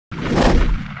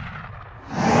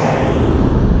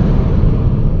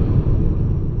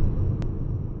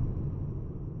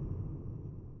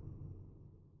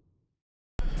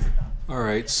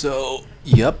Alright, so,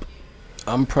 yep,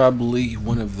 I'm probably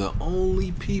one of the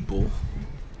only people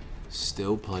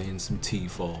still playing some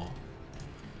Titanfall.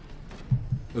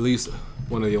 At least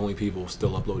one of the only people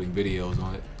still uploading videos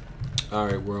on it.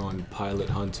 Alright, we're on Pilot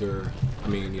Hunter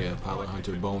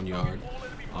Boneyard.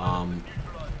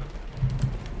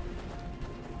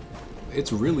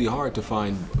 It's really hard to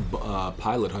find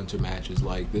Pilot Hunter matches.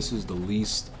 Like, this is the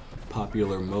least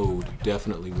popular mode,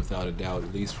 definitely, without a doubt,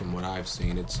 at least from what I've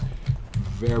seen. It's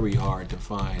very hard to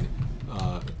find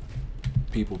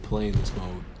people playing this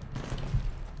mode.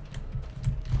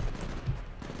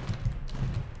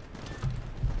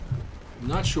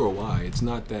 Not sure why. It's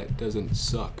not that it doesn't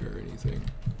suck or anything.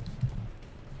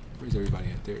 Where's everybody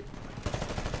at there?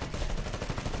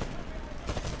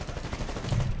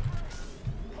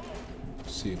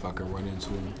 See if I can run into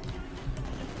him.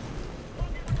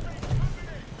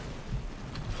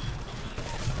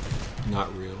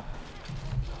 Not real.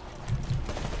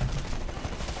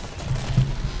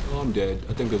 Oh, I'm dead.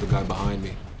 I think there's a guy behind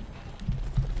me.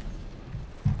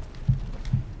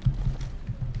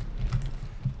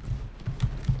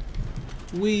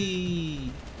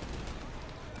 Whee!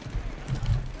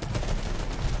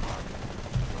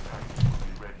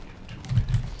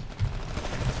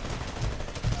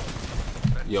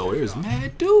 Yo, there's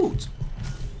mad dudes.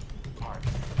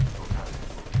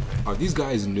 Are these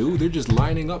guys new? They're just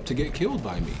lining up to get killed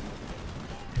by me.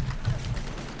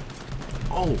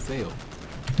 Oh, fail.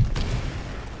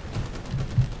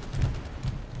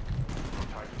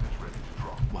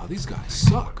 Wow, these guys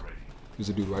suck. There's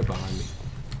a dude right behind me.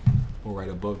 Or right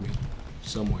above me.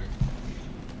 Somewhere.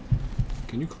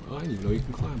 Can you climb? I didn't even know you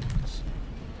can climb this.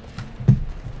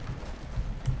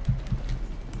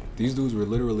 These dudes were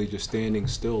literally just standing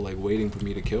still, like waiting for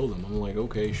me to kill them. I'm like,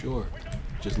 okay, sure.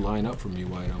 Just line up for me,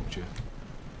 why don't you?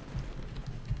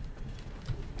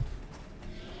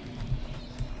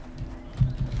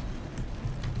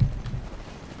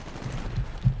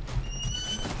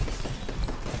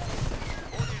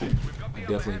 I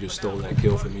definitely just stole that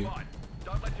kill from you.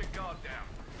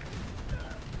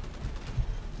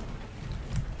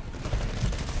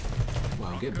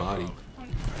 Wow, get bodied.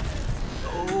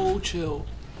 Oh, chill.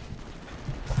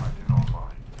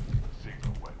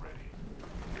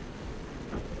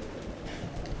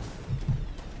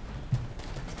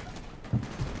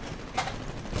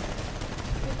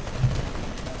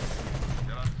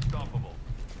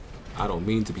 I don't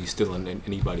mean to be stealing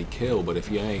anybody kill, but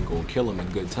if you ain't gonna kill him in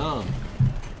good time,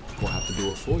 I'm gonna have to do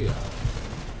it for you.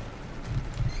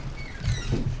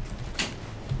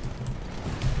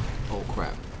 Oh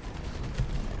crap.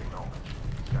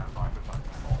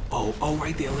 Oh,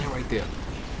 right there, land right there.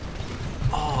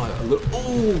 Oh, a little,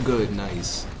 oh, good,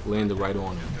 nice. Landed right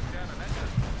on him.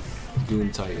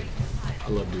 Doom Titan. I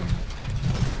love doing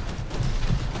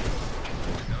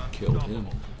that. Killed him.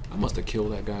 I must have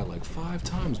killed that guy like 5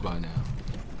 times by now.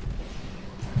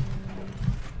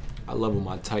 I love when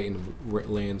my Titan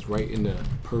lands right in the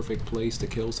perfect place to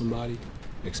kill somebody,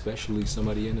 especially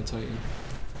somebody in the Titan.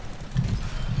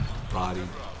 Body.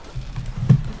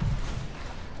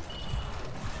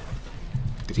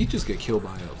 Did he just get killed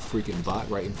by a freaking bot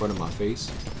right in front of my face?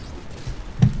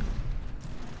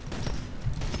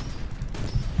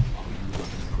 Oh, you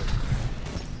fucking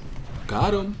prick.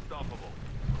 Got him.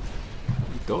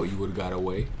 You thought you would have got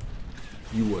away.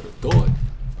 You would have thought.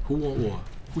 Who want war?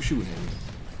 Who's shooting at me?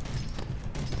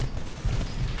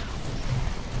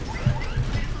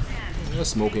 That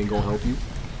smoke ain't gonna help you.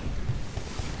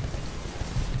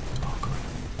 Oh, crap.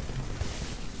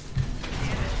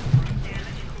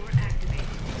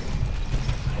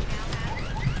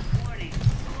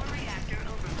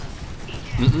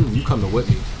 You coming with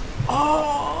me.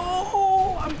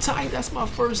 Oh, I'm tight. That's my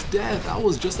first death. I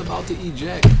was just about to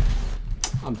eject.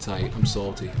 I'm tight. I'm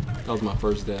salty. That was my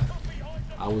first death.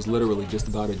 I was literally just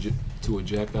about to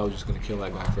eject. I was just going to kill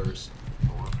that guy first.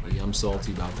 But yeah, I'm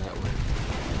salty about that one.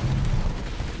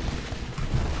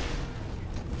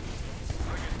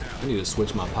 I need to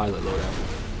switch my pilot loadout.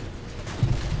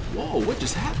 Whoa, what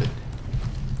just happened?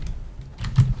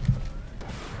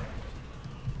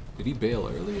 Did he bail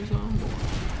early or something?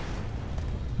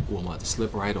 Oh, I'm about to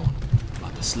slip right on him.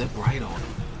 About to slip right on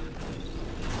him.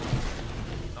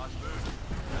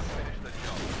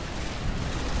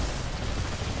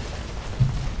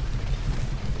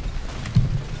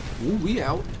 Ooh, we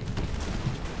out.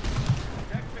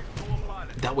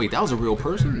 Wait, that was a real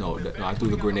person? No, I threw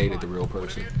the grenade at the real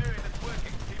person.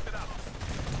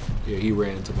 Yeah, he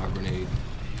ran into my grenade.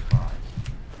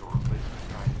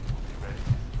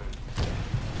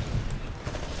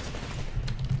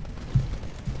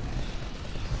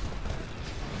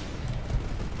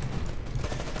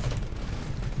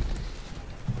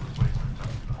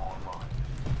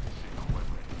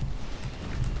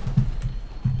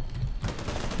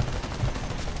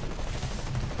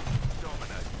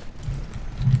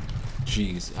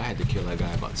 Jeez, I had to kill that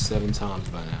guy about 7 times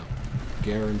by now.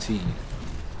 Guaranteed.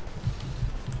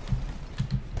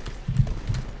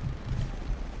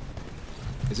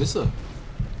 Is this a...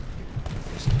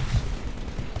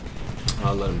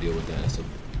 I'll let him deal with that. That's a...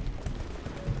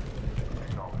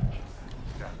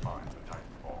 Stand by for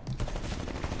Titanfall.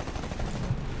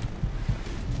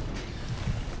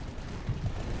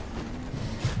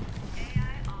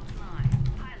 AI offline.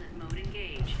 Pilot mode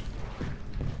engaged.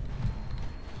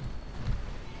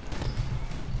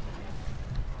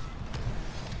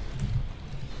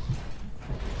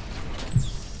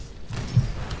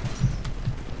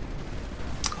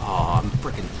 Oh, I'm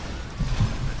freaking...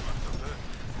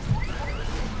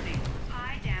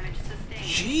 High damage sustained.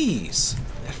 Jeez!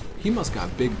 He must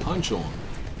got big punch on.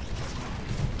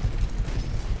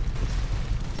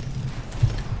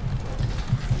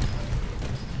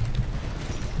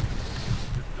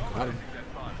 Got him.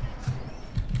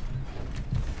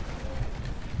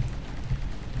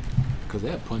 Cause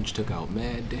that punch took out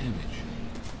mad damage.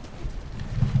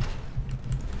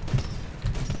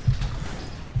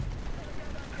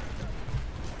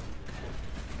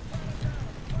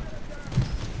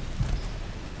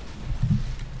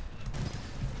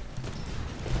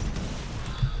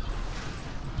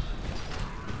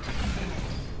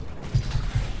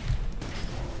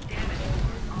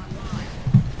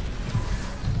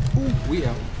 We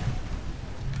out.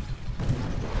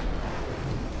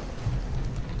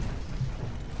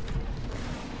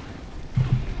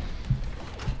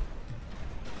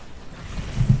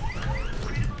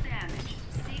 Critical damage.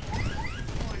 Seek.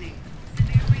 Warning.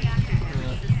 Severe reactor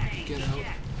damage sustained. Get out.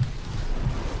 Eject.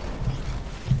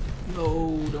 No,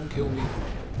 don't kill me.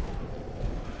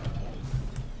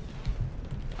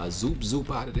 I zoop zoop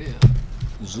out of there.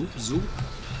 Zoop zoop. Be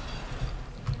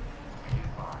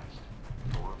advised.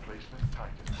 Your replacement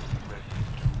Titan will be ready in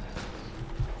 2 minutes.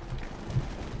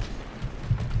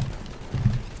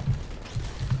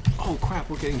 Oh crap,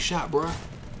 we're getting shot, bruh.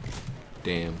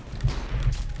 Damn.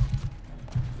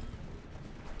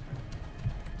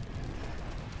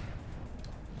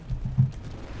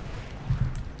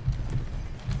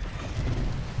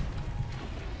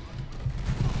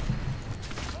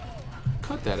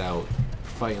 Cut that out.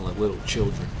 Fighting like little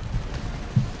children.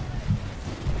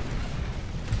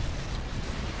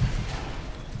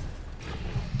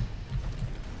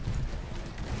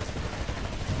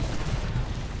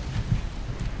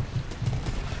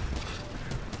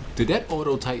 Did that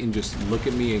auto titan just look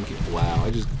at me and get, wow,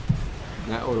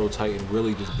 that auto titan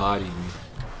really just bodied me.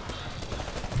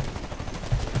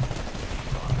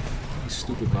 These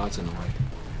stupid bots in the way.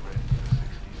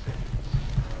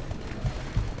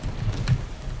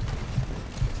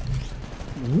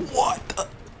 What the?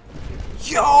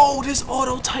 Yo, this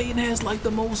auto titan has like the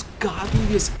most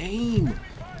godliest aim.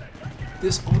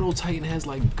 This auto titan has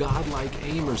like godlike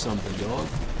aim or something, dog.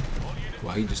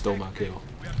 Wow, he just stole my kill.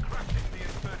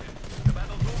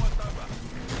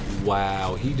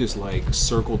 Wow, he just like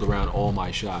circled around all my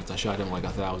shots. I shot him like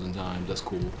 1,000 times. That's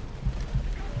cool.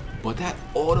 But that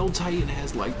auto titan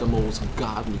has like the most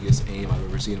godliest aim I've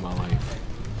ever seen in my life.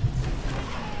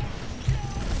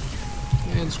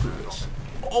 Man, screw this.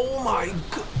 Oh my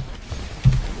god.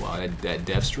 Wow, that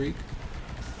death streak.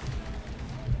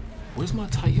 Where's my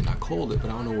titan? I called it,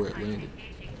 but I don't know where it landed.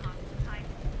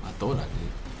 I thought I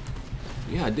did.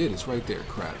 Yeah, I did. It's right there.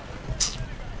 Crap.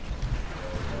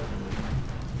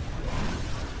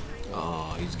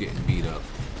 Oh, he's getting beat up.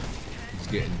 He's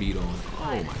getting beat on.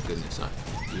 Oh my goodness. Yeah,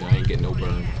 I ain't getting no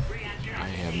burn. I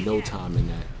have no time in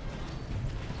that.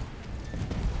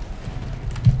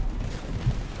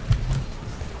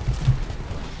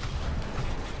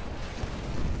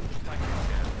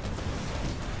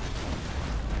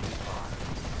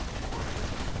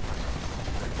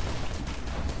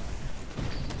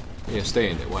 Yeah, stay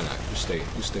in there. Why not? Just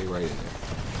stay right in there.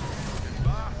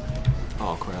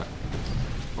 Oh crap.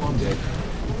 Oh, I'm dead.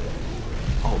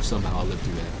 Oh, somehow I lived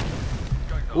through that.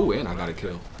 Oh, and I got a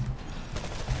kill.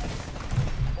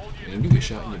 And you get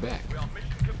shot in your back. Be advised.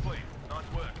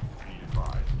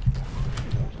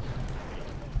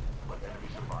 But enemy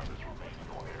survivors remain in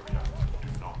your area. Do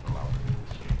not allow them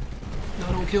to escape. No,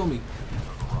 don't kill me.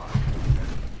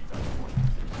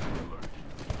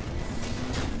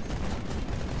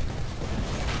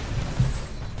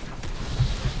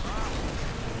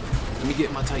 Let me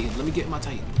get my titan. Let me get my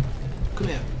titan. Come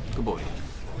here. Good boy.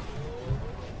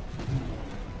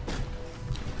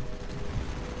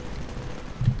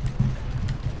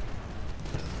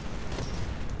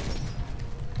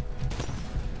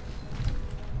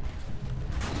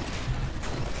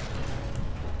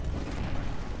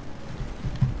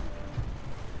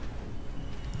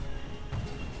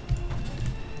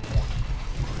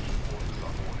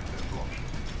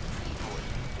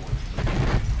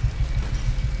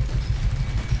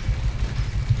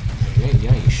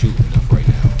 shooting enough right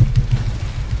now.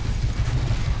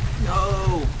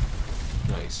 No!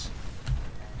 Nice.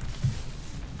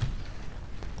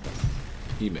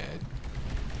 He mad.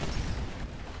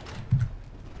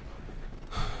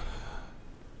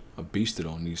 I beasted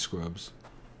on these scrubs.